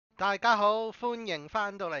大家好，歡迎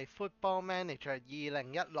翻到嚟 Football Manager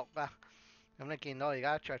 2016啊！咁你見到我而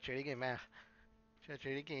家着住呢件咩啊？着住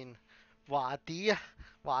呢件華迪啊，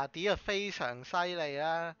華迪啊非常犀利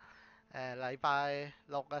啦！禮拜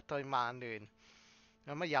六啊對曼聯，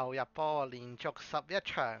咁啊又入波，連續11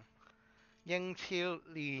場英超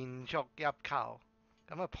連續入球，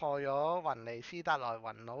咁啊破咗雲尼斯特萊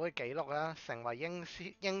雲奴嘅紀錄啦，成為英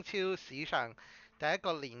超史上第一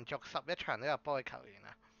個連續11場都入波嘅球員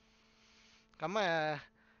啊！咁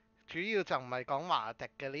主要就唔係講華迪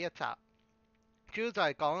嘅呢一集，主要就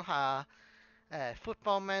係講下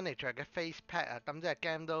Football Manager 嘅 Facepack 啊，咁即係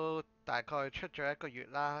game 都大概出咗1個月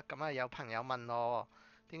啦。咁有朋友問我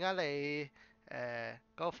點解你嗰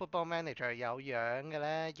個 Football Manager 有樣嘅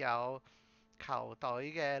呢？有球隊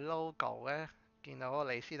嘅 logo 呢？見到個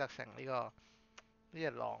李斯特城呢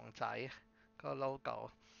隻狼仔個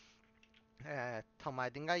logo，同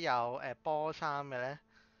埋點解有波衫嘅呢？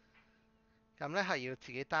咁呢係要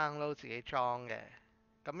自己 download 自己裝嘅。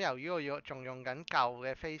咁由於我仲用緊舊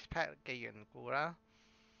嘅 Facepack 嘅緣故啦，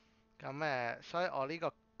咁所以我呢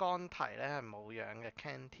個乾提呢係冇樣嘅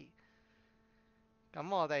Canty。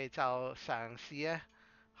咁我哋就嘗試咧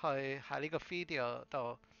去喺呢個 video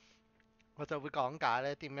度，我就會講解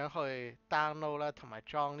呢點樣去 download 啦，同埋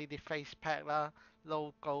裝呢啲 Facepack 啦、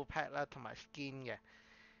logo pack 啦，同埋 skin 嘅。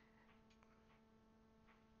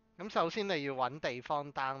咁首先你要揾地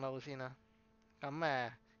方 download 先啦。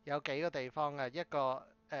咁有幾個地方嘅，一個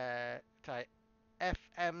就係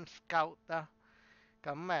FM Scout 啦。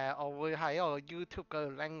咁我會喺我 YouTube 嗰個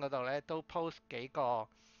link 嗰度咧都 post 幾個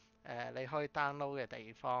你可以 download 嘅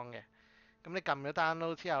地方嘅。咁你撳咗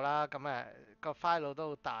download 之後啦，咁個 file 都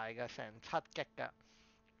好大嘅，成7 G 㗎。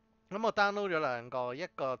咁我 download 咗2個，一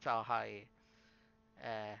個就係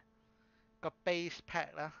個 base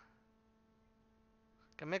pack 啦，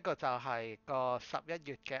咁一個就係個11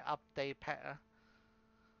月嘅 update pack 啦。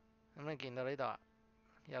咁你見到呢度啊，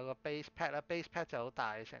有個 base pack 啦，base pack 就好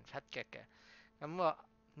大，成7 G 嘅。咁個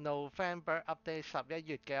November update 11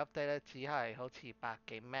月嘅 update 咧，只係好似100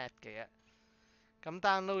幾 MB 嘅啫。咁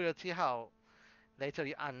download 咗之後，你就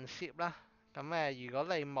要 unzip 啦。咁如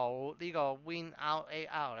果你冇呢個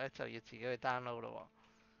WinRAR 咧，就要自己去 download 咯。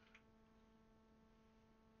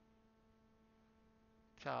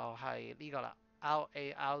就係呢個啦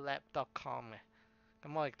，rarlab.com 嘅。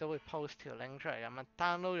咁我亦都會 post 條 link 出嚟咁啊。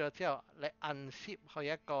download 咗之後，你 unzip 去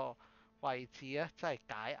一個位置咧，即係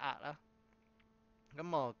解壓啦。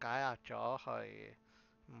咁我解壓咗去，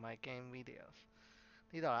唔係 game videos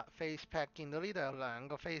呢度啦。Facepack 見到呢度有2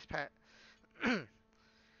個 Facepack，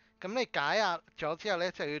咁你解壓咗之後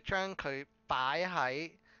呢，就要將佢擺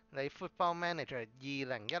喺你 Football Manager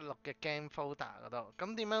 2016嘅 game folder 嗰度。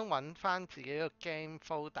咁點樣揾翻自己個 game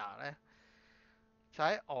folder 呢？就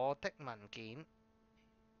喺我的文件，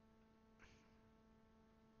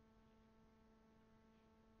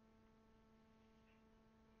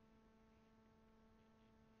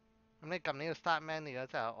咁你撳呢個 Start Menu 咧，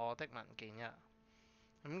就係我的文件嘅。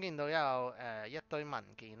咁見到有一堆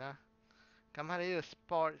文件啦。咁喺呢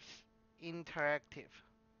個 Sports Interactive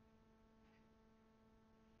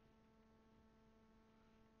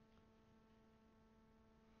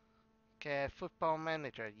嘅 Football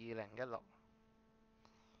Manager 2016，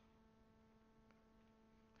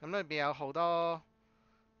咁裏邊有好多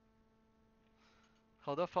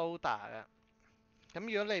folder 嘅。咁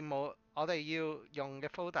如果你冇，我哋要用嘅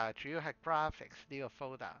folder 主要係 graphics 呢個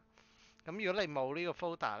folder。咁如果你冇呢個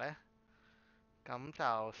folder 呢，咁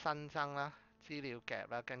就新增啦，資料夾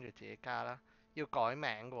啦，跟住自己加啦。要改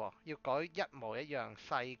名嘅喎，要改一模一樣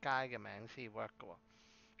細街嘅名先 work 嘅喎。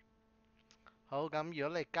好，咁如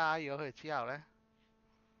果你加咗佢之後呢，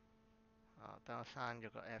等我刪咗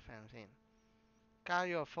個 FM 先。加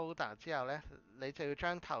咗個 folder 之後呢，你就要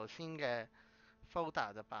將頭先嘅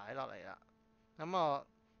folder 就擺落嚟啦。咁我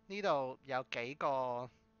呢度有幾個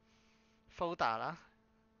folder 啦，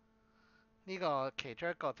呢個其中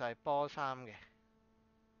一個就係波衫嘅，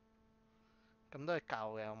咁都係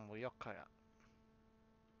舊嘅，我唔會喐佢啦。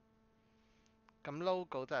咁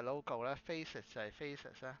logo 就係 logo 啦，faces 就係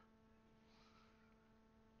faces 啦。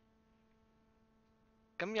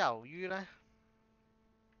咁由於呢，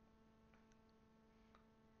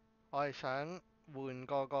我係想換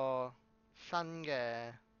個新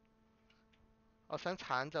嘅，我想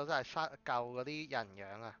剷走就係舊嗰啲人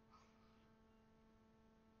樣啊。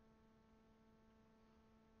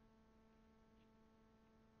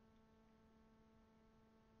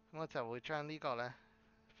咁我就會將呢個呢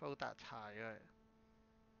folder 拆咗佢。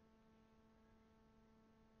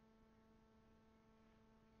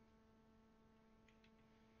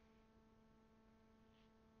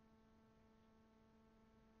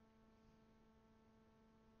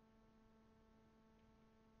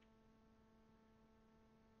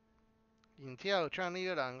然之後將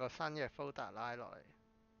呢兩個新嘅 folder 拉落嚟。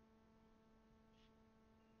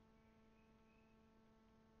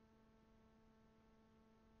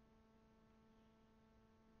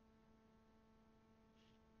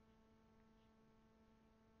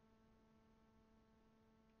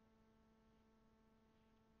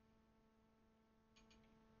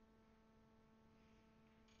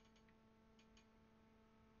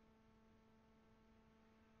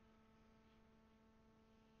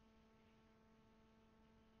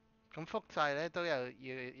咁複製咧都要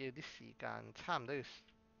啲時間，差唔多要。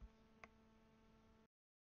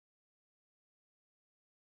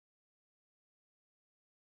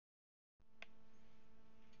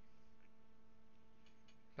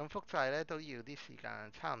咁複製咧都要啲時間，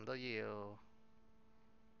差唔多要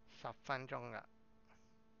10分鐘㗎。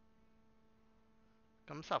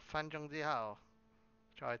咁10分鐘之後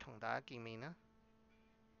再同大家見面啦。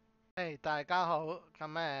大家好，我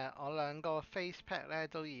兩個 Facepack 咧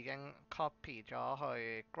都已經 copy 咗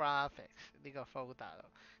去 graphics 呢個 folder 度，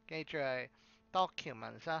記住係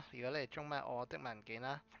documents 啦，如果你係中文我的文件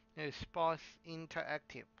啦，跟住 sports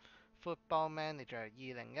interactive football manager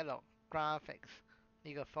 2016 graphics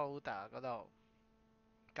呢個 folder 嗰度。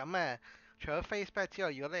除咗 Facepack 之外，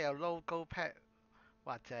如果你有 logo pack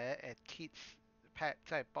或者kids pack，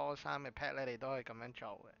即係波衫嘅 pack 咧，你都可以咁樣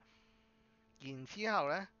做嘅。然之後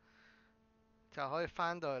咧，就可以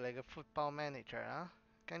翻到你嘅 Football Manager 啦，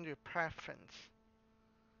跟住 Preference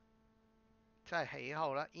即係喜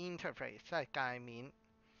好啦，Interface 即係界面。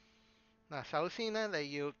嗱，首先咧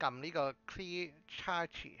你要撳呢個 Clear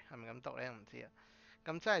Charge 係咪咁讀咧？唔知啊。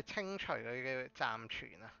咁即係清除佢嘅暫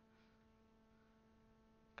存啊。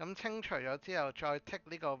咁清除咗之後，再 tick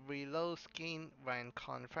呢個 Reload Skin when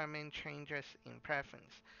confirming changes in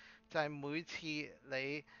preference，就係每次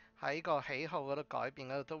你喺個喜好嗰度改變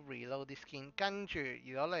嗰度都 reload 啲 skin，跟住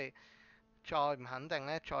如果你再唔肯定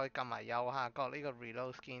咧，再撳埋右下角呢個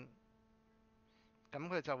reload skin，咁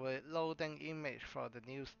佢就會 loading image for the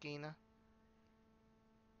new skin 啦。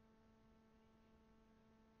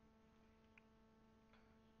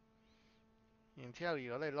然之後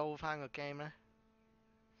如果你 load 翻個 game 咧，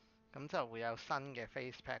咁就會有新嘅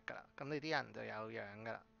Facepack 噶啦，咁你啲人就有樣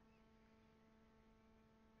噶啦。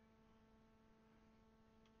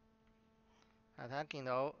大家見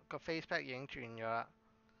到個 Facepack 已經轉咗啦，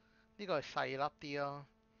呢個係細粒啲咯，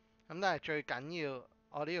咁但係最緊要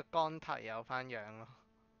我呢個杆體有翻樣咯。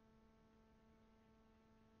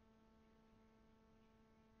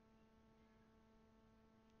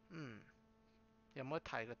有冇得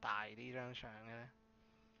睇個大啲張相嘅咧？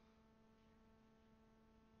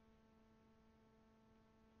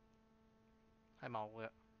係冇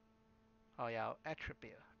嘅。有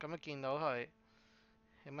attribute，咁見到佢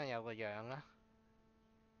起碼有個樣啦。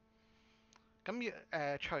除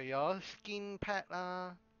咗 skin pack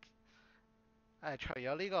啦，除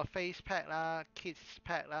咗呢個 face pack 啦、kids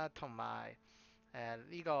pack 啦，同埋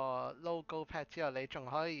呢個 logo pack 之外，你仲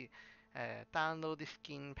可以download 啲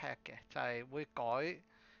skin pack 嘅，就係會改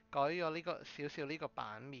咗呢個少少呢個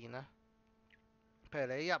版面啦。譬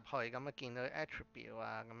如你一入去咁見到 attribute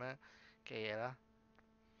啊咁樣嘅嘢啦，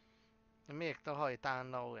咁亦都可以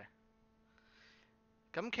download 嘅。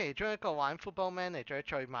咁其中一個玩 Football Manager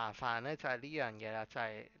最麻煩咧就係呢樣嘢啦，就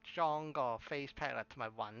係裝個 Facepack 啦，同埋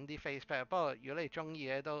揾啲 Facepack。不過如果你中意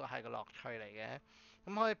咧，都係個樂趣嚟嘅。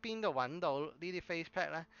咁可以邊度揾到呢啲 Facepack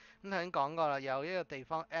咧？咁頭先講過啦，有一個地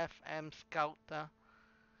方 FM Scout 啦，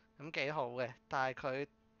咁幾好嘅，但係佢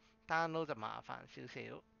download 就麻煩少少。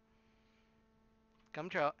咁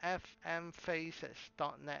仲有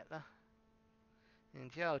fmfaces.net 啦，然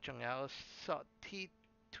之後仲有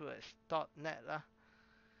substitutions.net 啦。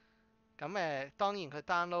當然佢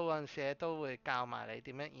download 嗰陣時咧都會教埋你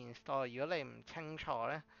點樣 install，如果你唔清楚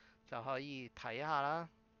咧，就可以睇下啦。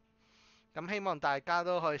咁希望大家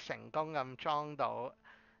都可以成功咁裝到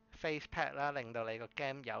Facepack 啦，令到你個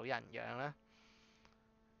game 有人樣啦。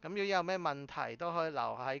咁如果有咩問題都可以留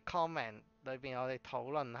喺 comment 裏邊，我哋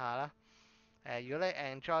討論下啦。如果你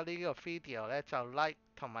enjoy 呢個 video 咧，就 like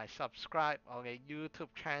同埋 subscribe 我嘅 YouTube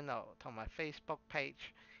channel 同埋 Facebook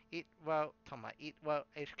page Eat World 同埋 Eat World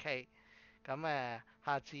HK。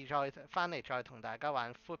下次再翻嚟再同大家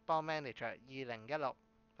玩 Football Manager 2016，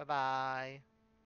拜拜。